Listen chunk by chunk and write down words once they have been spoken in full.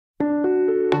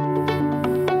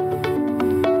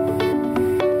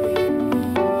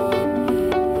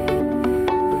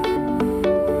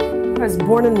was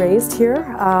born and raised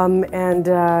here, I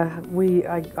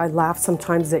laugh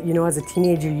sometimes that, you know, as a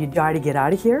teenager you die to get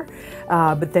out of here,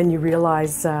 but then you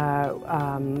realize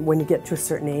when you get to a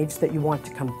certain age that you want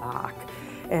to come back.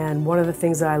 And one of the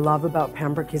things that I love about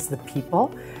Pembroke is the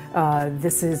people.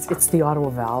 It's the Ottawa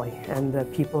Valley, and the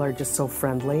people are just so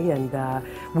friendly, and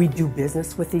we do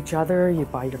business with each other. You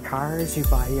buy your cars, you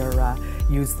buy your,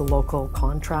 use the local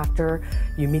contractor,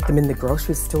 you meet them in the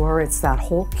grocery store. It's that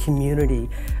whole community.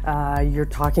 You're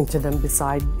talking to them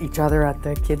beside each other at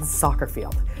the kids' soccer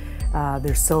field.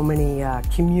 There's so many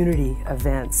community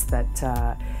events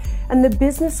that, and the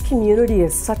business community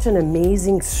is such an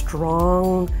amazing,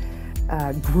 strong,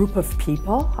 group of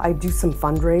people. I do some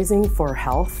fundraising for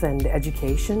health and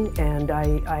education, and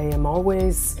I am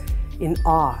always in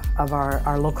awe of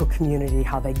our local community,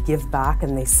 how they give back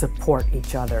and they support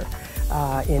each other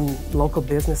in local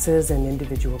businesses and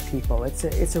individual people.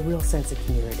 It's a real sense of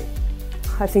community.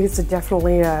 I think it's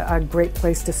definitely a great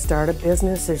place to start a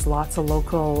business. There's lots of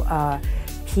local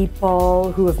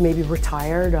people who have maybe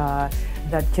retired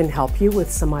that can help you with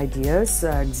some ideas.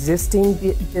 Existing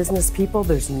business people,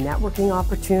 there's networking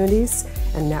opportunities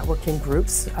and networking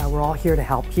groups. We're all here to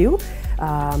help you.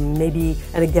 Maybe,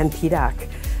 and again, PEDAC,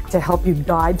 to help you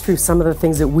guide through some of the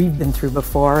things that we've been through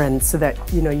before, and so that,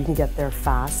 you know, you can get there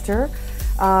faster.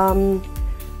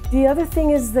 The other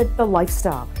thing is that the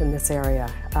lifestyle in this area.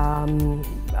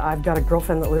 I've got a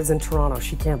girlfriend that lives in Toronto.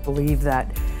 She can't believe that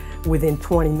within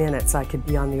 20 minutes I could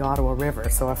be on the Ottawa River.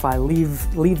 So if I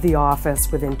leave the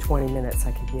office, within 20 minutes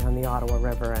I could be on the Ottawa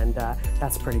River, and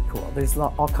that's pretty cool. There's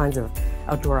all kinds of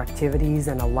outdoor activities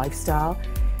and a lifestyle.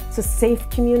 It's a safe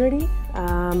community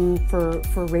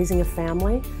for raising a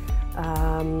family,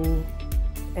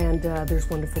 and there's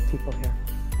wonderful people here.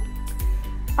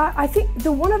 I think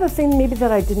one other thing maybe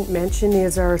that I didn't mention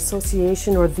is our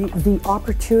association, or the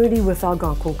opportunity with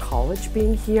Algonquin College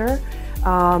being here.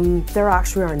 They're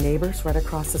actually our neighbors right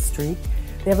across the street.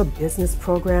 They have a business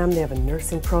program, they have a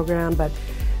nursing program, but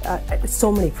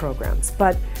so many programs.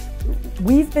 But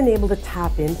we've been able to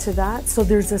tap into that. So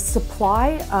there's a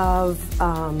supply of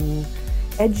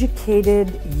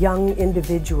educated young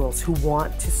individuals who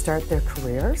want to start their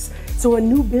careers. So a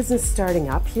new business starting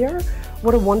up here,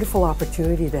 what a wonderful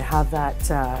opportunity to have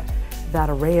that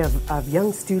array of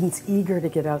young students eager to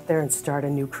get out there and start a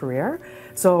new career.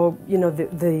 So, you know,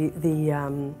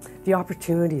 the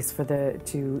opportunities for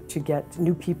to get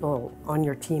new people on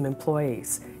your team,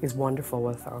 employees, is wonderful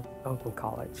with Algonquin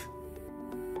College.